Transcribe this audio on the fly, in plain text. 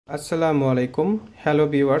আসসালামু আলাইকুম। Hello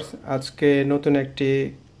viewers, আজকে নতুন একটি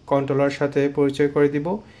কন্ট্রোলার সাথে পরিচয় করে দিব।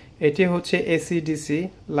 এটি হচ্ছে এসি-ডিসি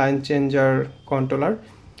লাইন চেঞ্জার কন্ট্রোলার।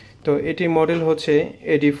 তো এটির মডেল হচ্ছে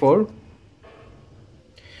AD4।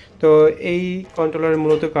 তো এই কন্ট্রোলারের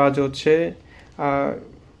মূলত কাজ হচ্ছে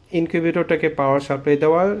ইনকিউবেটরটাকে পাওয়ার সাপ্লাই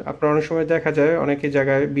দেওয়া। আপনার অনেক সময় দেখা যায় অনেক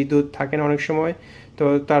জায়গায় বিদ্যুৎ থাকে না অনেক সময়, তো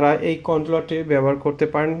তারা এই কন্ট্রোলারটি ব্যবহার করতে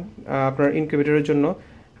পারেন আপনার ইনকিউবেটরের জন্য।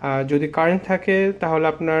 যদি কারেন্ট থাকে তাহলে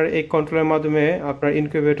আপনার এই কন্ট্রোলের মাধ্যমে আপনার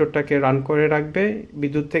ইনকিউবেটরটাকে রান করে রাখবে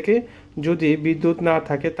বিদ্যুৎ থেকে। যদি বিদ্যুৎ না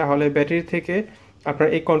থাকে তাহলে ব্যাটারি থেকে আপনার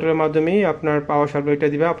এই কন্ট্রোলের মাধ্যমেই আপনার পাওয়ার সাপ্লাইটা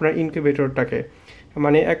দিবে আপনার ইনকিউবেটরটাকে।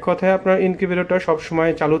 মানে এক কথায় আপনার ইনকিউবেটরটা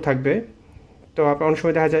সবসময় চালু থাকবে। তো আপনার অনেক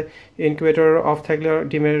সময় দেখা যায় ইনকিউবেটর অফ থাকলে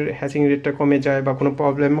ডিমের হ্যাচিং রেটটা কমে যায় বা কোনো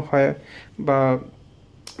প্রবলেম হয় বা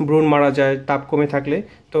ভ্রূণ মারা যায় তাপ কমে থাকলে।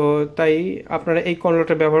 তো তাই আপনারা এই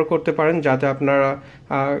কন্ট্রোলারটা ব্যবহার করতে পারেন যাতে আপনারা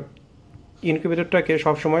ইনকিউবেটরটাকে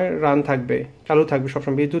সবসময় রান থাকবে, চালু থাকবে,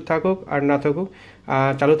 সবসময় বিদ্যুৎ থাকুক আর না থাকুক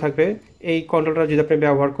চালু থাকবে এই কন্ট্রোলারটা যদি আপনি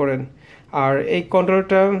ব্যবহার করেন। আর এই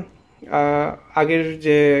কন্ট্রোলারটা আগের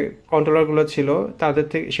যে কন্ট্রোলারগুলো ছিল তাদের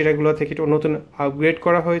থেকে সেটাগুলো থেকে একটু নতুন আপগ্রেড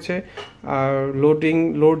করা হয়েছে। আর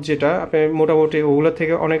লোড যেটা আপনি মোটামুটি ওগুলো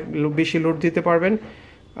থেকে অনেক বেশি লোড দিতে পারবেন।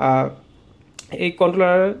 এই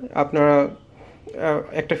কন্ট্রোলার আপনারা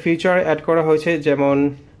একটা ফিচার অ্যাড করা হয়েছে, যেমন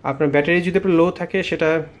আপনার ব্যাটারি যদি আপনার লো থাকে সেটা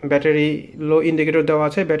ব্যাটারি লো ইন্ডিকেটর দেওয়া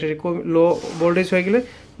আছে। ব্যাটারি লো ভোল্টেজ হয়ে গেলে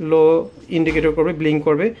লো ইন্ডিকেটর করবে, ব্লিঙ্ক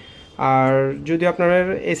করবে। আর যদি আপনার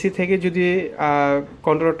এসি থেকে যদি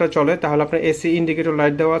কন্ট্রোলারটা চলে তাহলে আপনার এসি ইন্ডিকেটর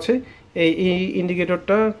লাইট দেওয়া আছে। এই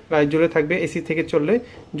ইন্ডিকেটরটা লাইট জ্বলে থাকবে এসি থেকে চললে।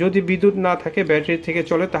 যদি বিদ্যুৎ না থাকে ব্যাটারি থেকে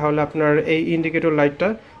চলে তাহলে আপনার এই ইন্ডিকেটর লাইটটা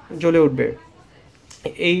জ্বলে উঠবে।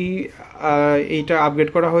 এইটা আপগ্রেড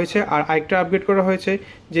করা হয়েছে। আর আরেকটা আপগ্রেড করা হয়েছে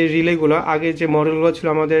যে রিলেগুলো, আগে যে মডেলগুলো ছিল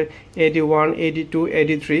আমাদের AD1, AD2,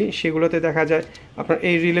 AD3, সেগুলোতে দেখা যায় আপনার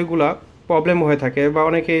এই রিলেগুলো প্রবলেম হয়ে থাকে বা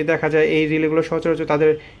অনেকে দেখা যায় এই রিলেগুলো সচরাচর তাদের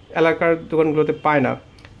এলাকার দোকানগুলোতে পায় না।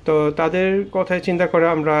 তো তাদের কথায় চিন্তা করে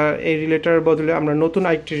আমরা এই রিলেটার বদলে আমরা নতুন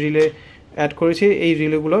আরেকটি রিলে অ্যাড করেছি এই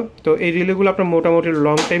রিলেগুলো। তো এই রিলেগুলো আপনার মোটামুটি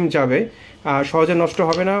লং টাইম যাবে, সহজে নষ্ট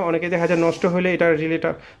হবে না। অনেকে দেখা যায় নষ্ট হলে এটা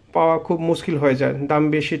রিলেটা পাওয়া খুব মুশকিল হয়ে যায়, দাম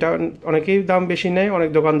বেশিটা অনেকেই দাম বেশি নেয় অনেক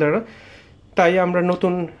দোকানদাররা। তাই আমরা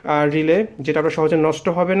নতুন রিলে যেটা আপনার সহজে নষ্ট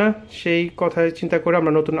হবে না সেই কথায় চিন্তা করে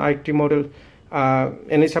আমরা নতুন আরেকটি মডেল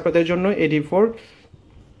এনেছি আপনাদের জন্য, AD4।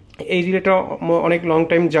 এই রিলেটা অনেক লং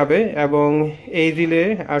টাইম যাবে এবং এই রিলে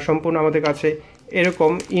সম্পূর্ণ আমাদের কাছে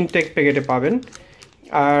এরকম ইনটেক প্যাকেটে পাবেন।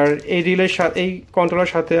 আর এই রিলের সাথে এই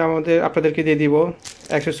কন্ট্রোলার সাথে আপনাদেরকে দিয়ে দিব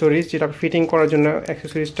অ্যাক্সেসরিজ, যেটা ফিটিং করার জন্য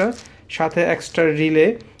অ্যাক্সেসরিজটা সাথে এক্সট্রা রিলে।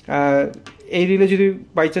 এই রিলে যদি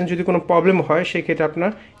বাই চান্স যদি কোনো প্রবলেম হয় সেক্ষেত্রে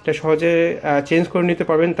আপনার এটা সহজে চেঞ্জ করে নিতে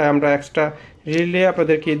পারবেন, তাই আমরা এক্সট্রা রিলে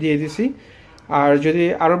আপনাদেরকে দিয়ে দিছি। আর যদি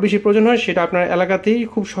আরও বেশি প্রয়োজন হয় সেটা আপনার এলাকাতেই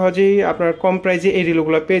খুব সহজেই আপনার কম প্রাইসে এই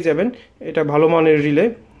রিলেগুলো পেয়ে যাবেন। এটা ভালো মানের রিলে,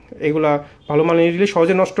 এগুলা ভালো মানের রিলে,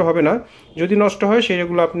 সহজে নষ্ট হবে না। যদি নষ্ট হয়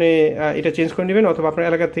সেগুলো আপনি এটা চেঞ্জ করে নেবেন অথবা আপনার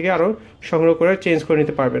এলাকা থেকে আরও সংগ্রহ করে চেঞ্জ করে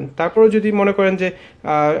নিতে পারবেন। তারপরেও যদি মনে করেন যে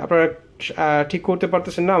আপনারা ঠিক করতে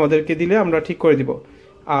পারতেছেন না, আমাদেরকে দিলে আমরা ঠিক করে দিব।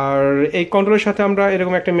 আর এই কন্ট্রোলের সাথে আমরা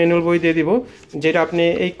এরকম একটা ম্যানুয়াল বই দিয়ে দিব, যেটা আপনি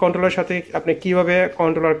এই কন্ট্রোলের সাথে আপনি কীভাবে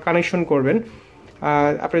কন্ট্রোলার কানেকশন করবেন।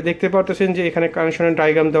 আপনি দেখতে পারতেছেন যে এখানে কানেকশনের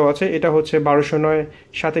ডায়াগ্রাম দেওয়া আছে। এটা হচ্ছে 1209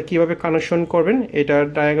 সাথে কিভাবে কানেকশন করবেন এটার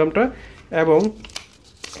ডায়াগ্রামটা, এবং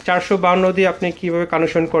 452 দিয়ে আপনি কিভাবে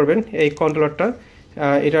কানেকশন করবেন এই কন্ট্রোলারটা,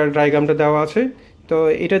 এটার ডায়াগ্রামটা দেওয়া আছে। তো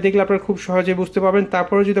এটা দেখলে আপনারা খুব সহজে বুঝতে পারবেন।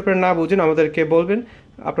 তারপরে যদি আপনারা না বুঝেন আমাদেরকে বলবেন,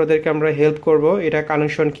 আপনাদেরকে আমরা হেল্প করব এটা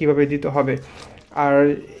কানেকশন কিভাবে দিতে হবে। আর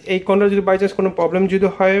এই কন্ট্রোলার যদি বাই চান্স কোনো প্রবলেম যদি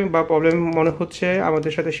হয় বা প্রবলেম মনে হচ্ছে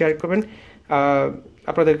আমাদের সাথে শেয়ার করবেন,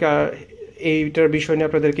 আপনাদেরকে এইটার বিষয় নিয়ে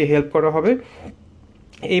আপনাদেরকে হেল্প করা হবে।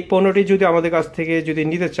 এই পণ্যটি যদি আমাদের কাছ থেকে যদি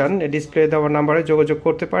নিতে চান ডিসপ্লে দেওয়া নাম্বারে যোগাযোগ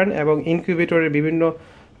করতে পারেন, এবং ইনকিউবেটরের বিভিন্ন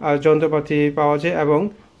যন্ত্রপাতি পাওয়া যায় এবং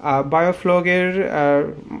বায়োফ্লগের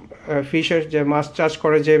ফিশের যে মাছ চাষ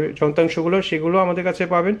করে যে যন্ত্রাংশগুলো সেগুলো আমাদের কাছে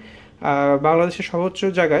পাবেন। বাংলাদেশের সর্বোচ্চ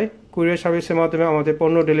জায়গায় কুরিয়ার সার্ভিসের মাধ্যমে আমাদের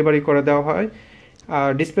পণ্য ডেলিভারি করে দেওয়া হয়।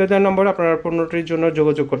 ডিসপ্লে দেওয়ার নম্বরে আপনারা পণ্যটির জন্য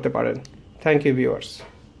যোগাযোগ করতে পারেন। Thank you viewers.